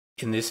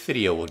In this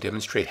video, we'll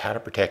demonstrate how to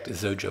protect a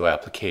Xojo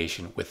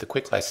application with the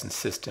Quick License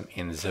system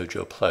in the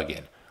Xojo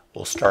plugin.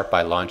 We'll start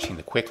by launching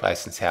the Quick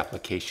License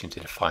application to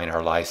define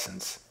our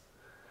license.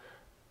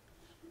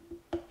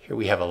 Here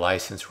we have a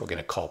license we're going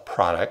to call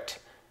Product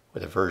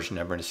with a version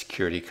number and a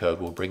security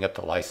code. We'll bring up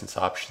the License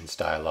Options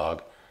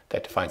dialog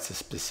that defines the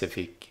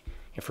specific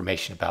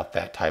information about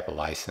that type of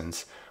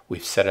license.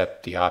 We've set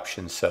up the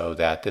options so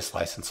that this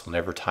license will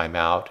never time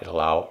out. It'll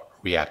allow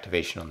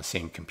reactivation on the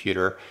same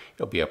computer.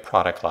 It'll be a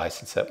product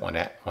license that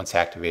once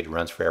activated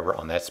runs forever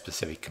on that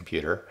specific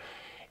computer.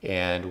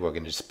 And we're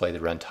going to display the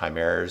runtime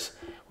errors.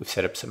 We've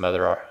set up some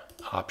other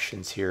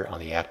options here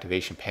on the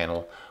activation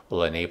panel.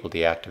 We'll enable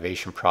the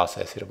activation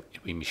process. It'll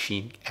be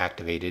machine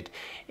activated,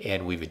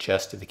 and we've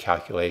adjusted the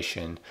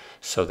calculation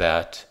so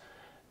that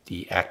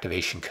the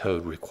activation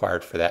code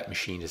required for that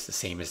machine is the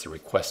same as the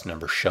request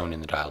number shown in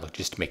the dialog,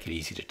 just to make it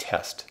easy to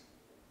test.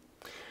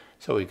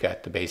 So we've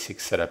got the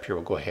basics set up here.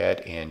 We'll go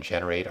ahead and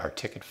generate our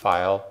ticket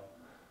file.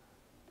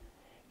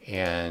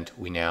 And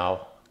we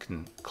now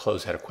can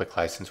close out a quick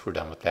license. We're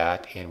done with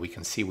that. And we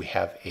can see we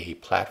have a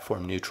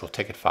platform neutral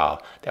ticket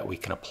file that we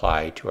can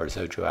apply to our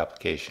Xojo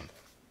application.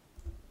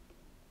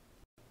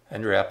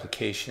 Under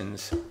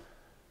Applications,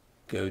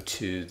 go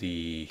to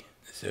the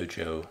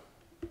Xojo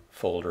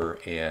folder,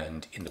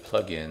 and in the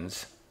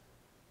Plugins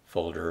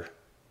folder,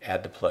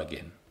 add the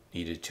plugin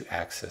needed to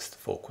access the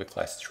full Quick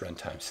License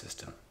runtime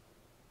system.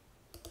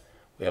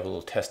 We have a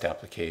little test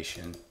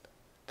application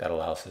that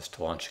allows us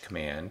to launch a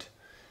command.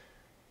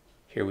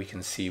 Here we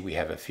can see we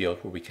have a field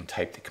where we can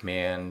type the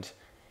command.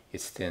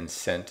 It's then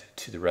sent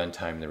to the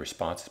runtime and the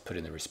response is put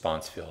in the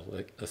response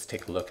field. Let's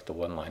take a look at the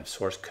one line of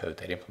source code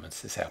that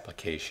implements this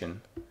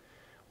application.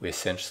 We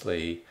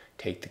essentially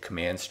take the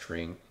command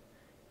string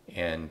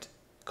and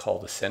call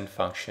the send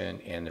function,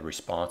 and the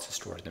response is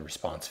stored in the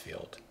response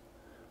field.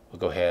 We'll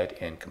go ahead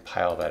and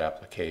compile that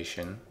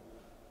application.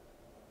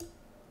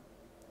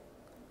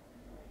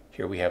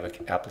 Here we have an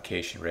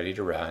application ready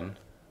to run.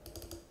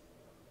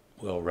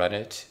 We'll run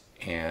it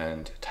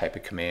and type a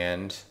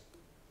command.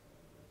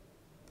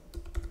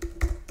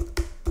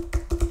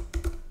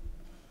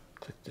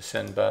 Click the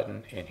send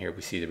button, and here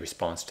we see the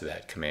response to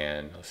that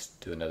command. Let's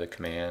do another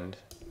command.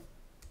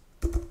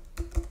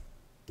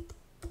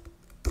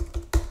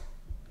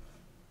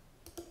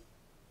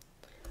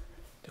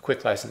 The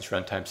Quick License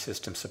runtime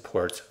system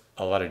supports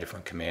a lot of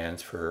different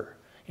commands for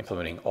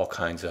implementing all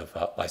kinds of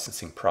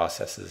licensing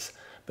processes.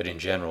 But in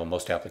general,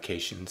 most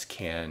applications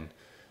can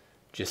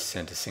just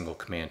send a single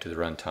command to the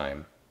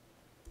runtime.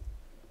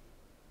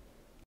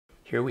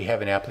 Here we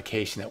have an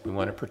application that we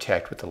want to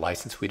protect with the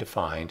license we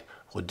defined.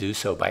 We'll do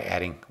so by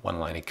adding one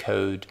line of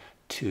code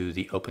to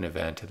the open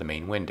event of the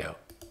main window.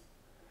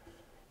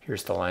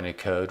 Here's the line of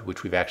code,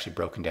 which we've actually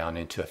broken down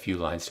into a few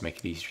lines to make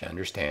it easier to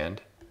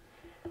understand.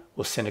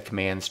 We'll send a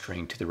command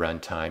string to the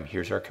runtime.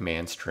 Here's our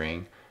command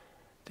string.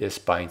 This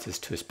binds us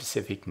to a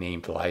specific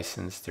named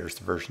license. There's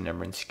the version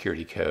number and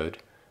security code.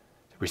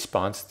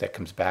 Response that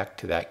comes back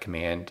to that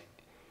command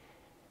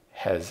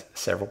has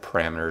several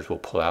parameters. We'll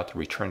pull out the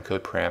return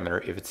code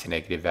parameter. If it's a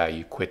negative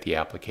value, quit the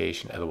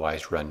application,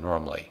 otherwise run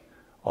normally.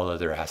 All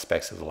other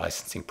aspects of the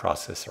licensing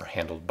process are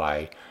handled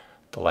by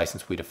the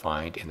license we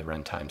defined in the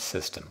runtime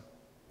system.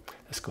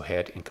 Let's go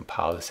ahead and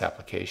compile this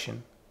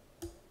application.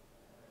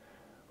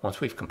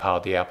 Once we've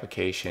compiled the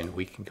application,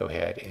 we can go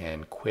ahead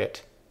and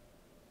quit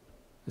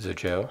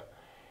Xojo.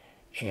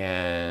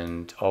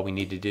 And all we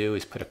need to do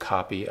is put a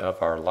copy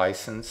of our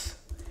license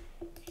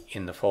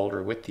in the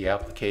folder with the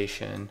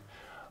application,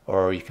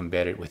 or you can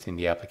embed it within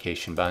the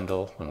application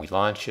bundle. When we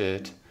launch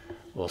it,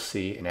 we'll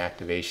see an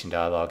activation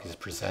dialog is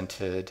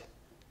presented.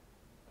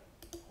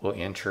 We'll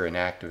enter an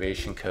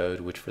activation code,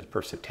 which for the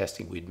purpose of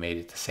testing, we'd made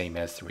it the same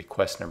as the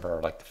request number,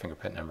 or like the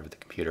fingerprint number of the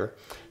computer.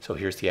 So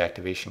here's the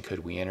activation code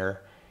we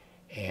enter,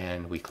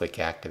 and we click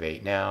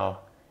Activate Now,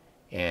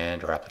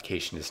 and our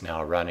application is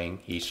now running.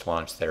 Each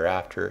launch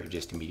thereafter, it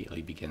just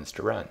immediately begins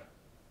to run.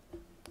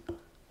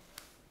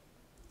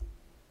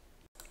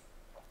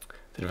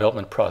 The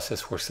development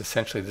process works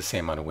essentially the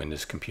same on a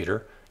Windows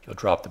computer. You'll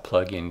drop the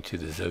plugin into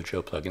the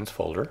Xojo plugins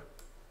folder.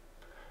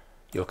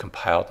 You'll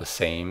compile the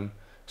same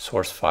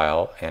source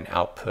file and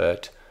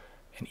output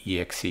an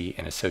exe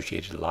and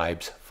associated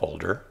libs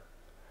folder.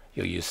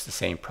 You'll use the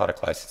same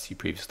product license you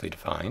previously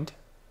defined.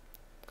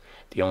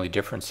 The only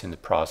difference in the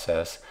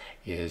process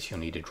is you'll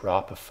need to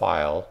drop a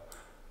file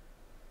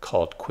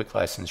called Quick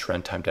License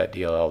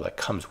Runtime.dll that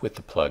comes with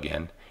the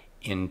plugin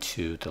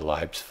into the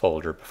libs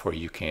folder before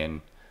you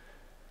can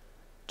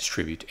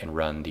distribute and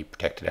run the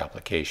protected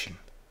application.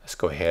 Let's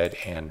go ahead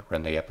and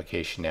run the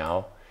application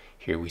now.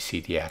 Here we see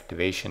the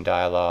activation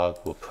dialog.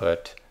 We'll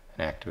put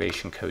an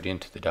activation code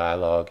into the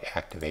dialog,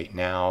 Activate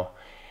Now,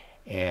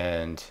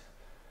 and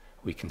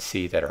we can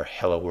see that our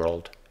Hello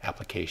World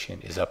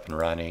application is up and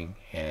running,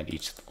 and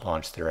each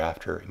launch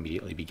thereafter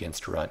immediately begins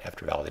to run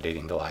after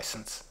validating the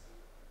license.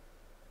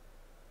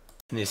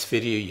 In this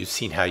video, you've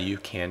seen how you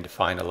can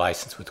define a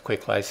license with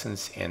Quick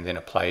License and then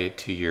apply it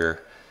to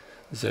your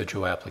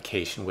Xojo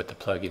application with the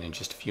plugin in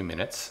just a few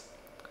minutes.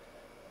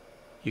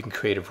 You can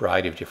create a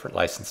variety of different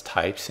license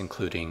types,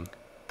 including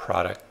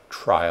product,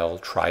 trial,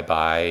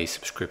 try-buy,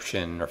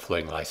 subscription, or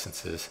floating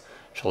licenses.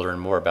 To learn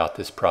more about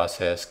this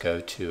process, go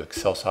to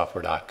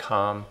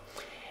excelsoftware.com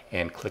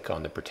and click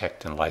on the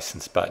Protect and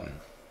License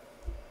button.